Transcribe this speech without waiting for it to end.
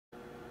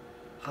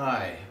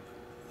Hi,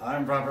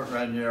 I'm Robert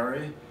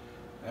Ranieri,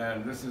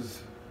 and this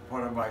is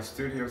part of my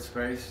studio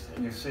space.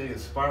 And you see a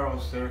spiral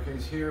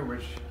staircase here,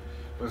 which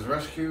was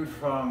rescued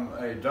from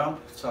a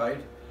dump site.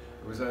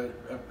 It was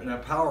in a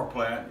power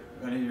plant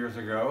many years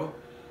ago,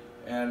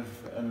 and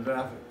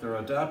they're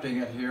adapting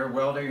it here,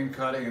 welding and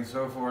cutting and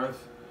so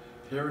forth.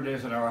 Here it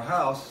is in our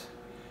house,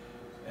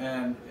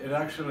 and it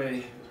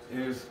actually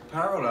is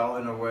parallel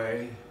in a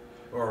way,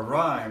 or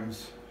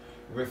rhymes,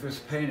 with this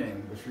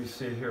painting, which we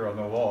see here on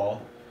the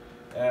wall.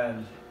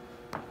 And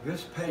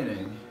this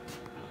painting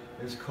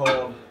is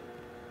called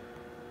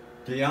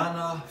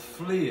Diana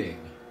Fleeing.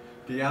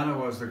 Diana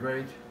was the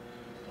great,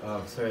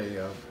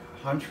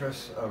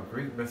 huntress of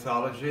Greek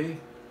mythology,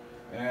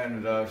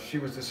 and she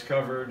was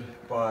discovered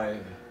by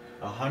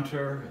a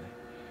hunter,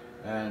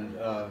 and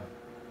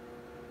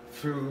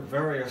through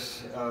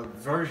various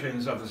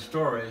versions of the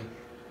story,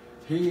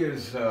 he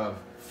is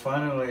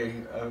finally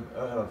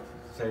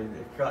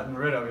gotten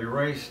rid of,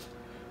 erased,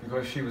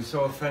 because she was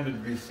so offended to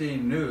be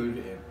seen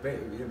nude,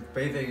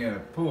 bathing in a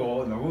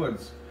pool in the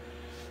woods.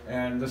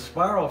 And the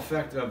spiral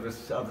effect of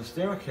the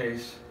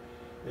staircase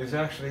is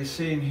actually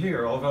seen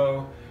here,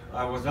 although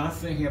I was not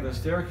thinking of the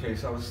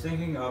staircase, I was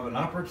thinking of an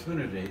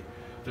opportunity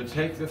to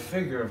take the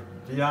figure of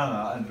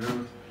Diana and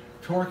to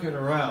torque it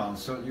around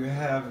so that you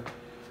have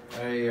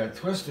a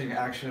twisting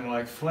action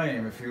like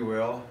flame, if you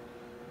will,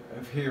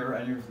 here,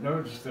 and you've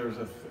noticed there's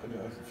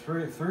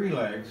three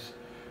legs,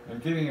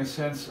 and giving a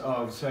sense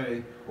of,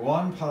 say,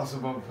 one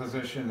possible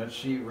position that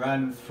she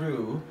ran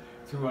through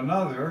to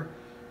another,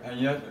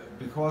 and yet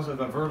because of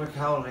the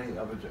verticality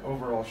of the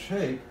overall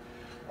shape,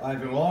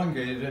 I've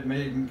elongated it,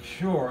 making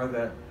sure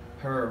that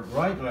her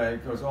right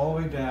leg goes all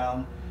the way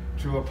down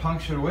to a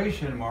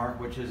punctuation mark,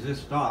 which is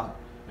this dot.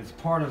 It's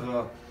part of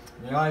the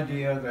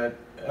idea that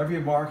every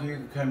mark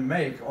you can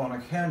make on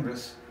a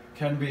canvas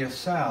can be a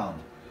sound.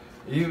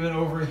 Even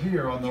over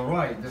here on the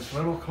right, this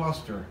little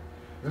cluster,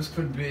 this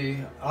could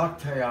be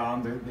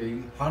Octaeon,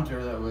 the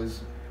hunter that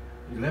was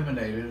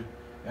eliminated,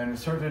 and a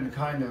certain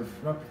kind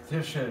of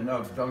repetition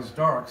of those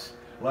darks,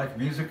 like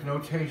music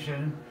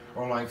notation,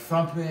 or like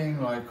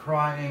thumping, like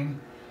crying,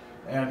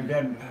 and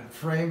again,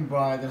 framed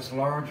by this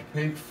large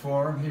pink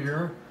form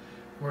here.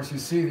 Of course, you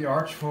see the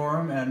arch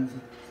form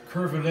and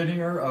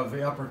curvilinear of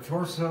the upper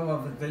torso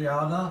of the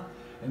Diana,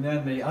 and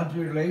then the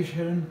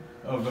undulation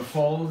of the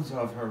folds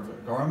of her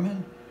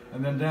garment,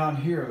 and then down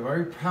here,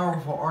 very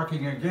powerful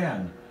arcing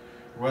again.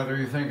 Whether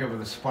you think of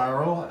the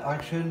spiral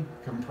action,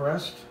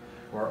 compressed,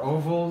 or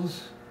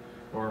ovals,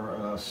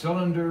 or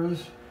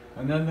cylinders,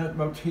 and then that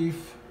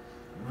motif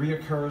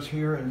reoccurs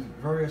here in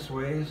various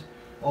ways,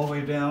 all the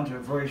way down to a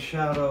very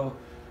shallow,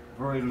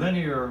 very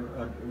linear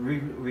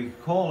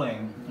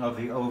recalling of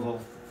the oval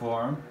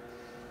form.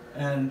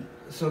 And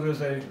so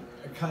there's a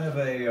kind of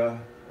a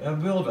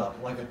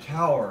build-up, like a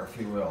tower,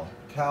 if you will.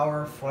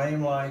 Tower,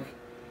 flame-like,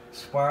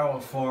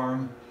 spiral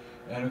form,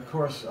 and of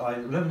course I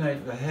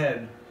eliminate the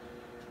head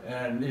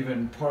and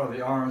even part of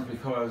the arms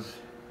because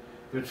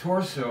the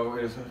torso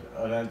is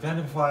an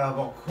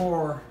identifiable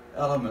core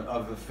element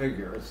of the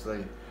figure. It's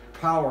the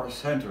power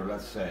center,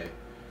 let's say.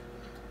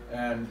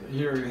 And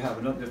here you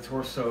have the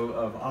torso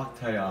of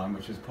Octaeon,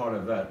 which is part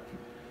of that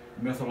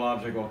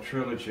mythological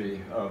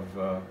trilogy of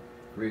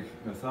Greek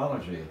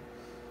mythology.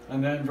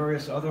 And then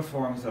various other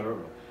forms that are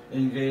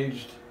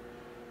engaged,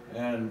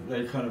 and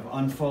they kind of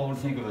unfold.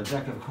 Think of a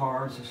deck of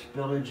cards, a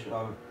spillage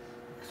of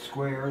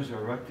squares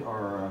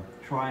or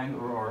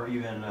triangle or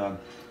even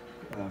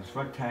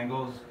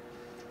rectangles.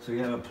 So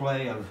you have a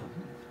play of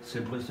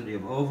simplicity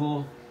of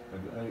oval.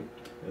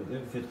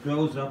 If it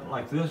goes up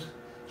like this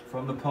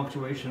from the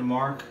punctuation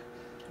mark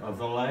of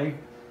the leg,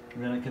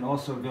 then it can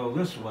also go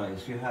this way.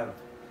 So you have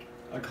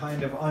a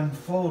kind of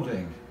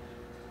unfolding,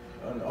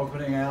 an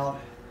opening out,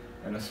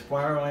 and a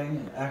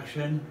spiraling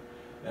action,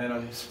 and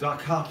a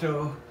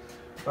staccato,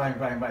 bang,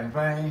 bang, bang,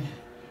 bang,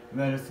 and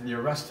then it's the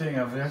arresting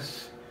of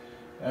this.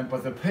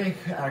 But the pink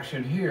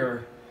action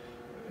here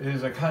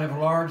is a kind of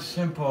large,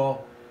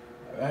 simple,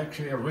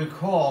 actually a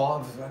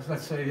recall of,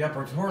 let's say, the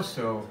upper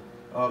torso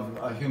of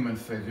a human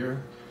figure,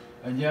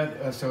 and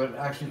yet, so it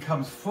actually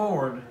comes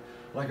forward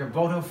like a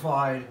bona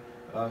fide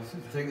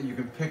thing that you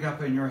can pick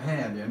up in your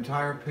hand, the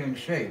entire pink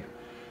shape,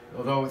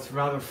 although it's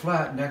rather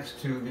flat next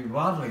to the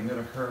modeling that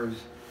occurs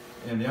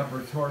in the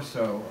upper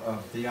torso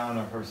of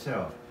Diana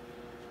herself.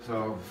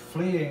 So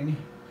fleeing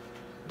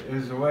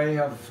is a way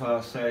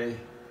of, say,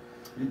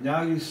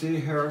 now you see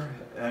her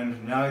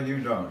and now you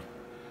don't.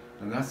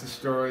 And that's the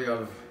story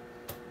of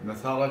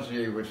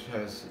mythology which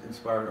has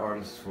inspired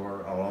artists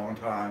for a long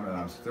time, and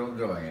I'm still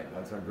doing it.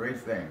 That's a great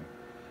thing.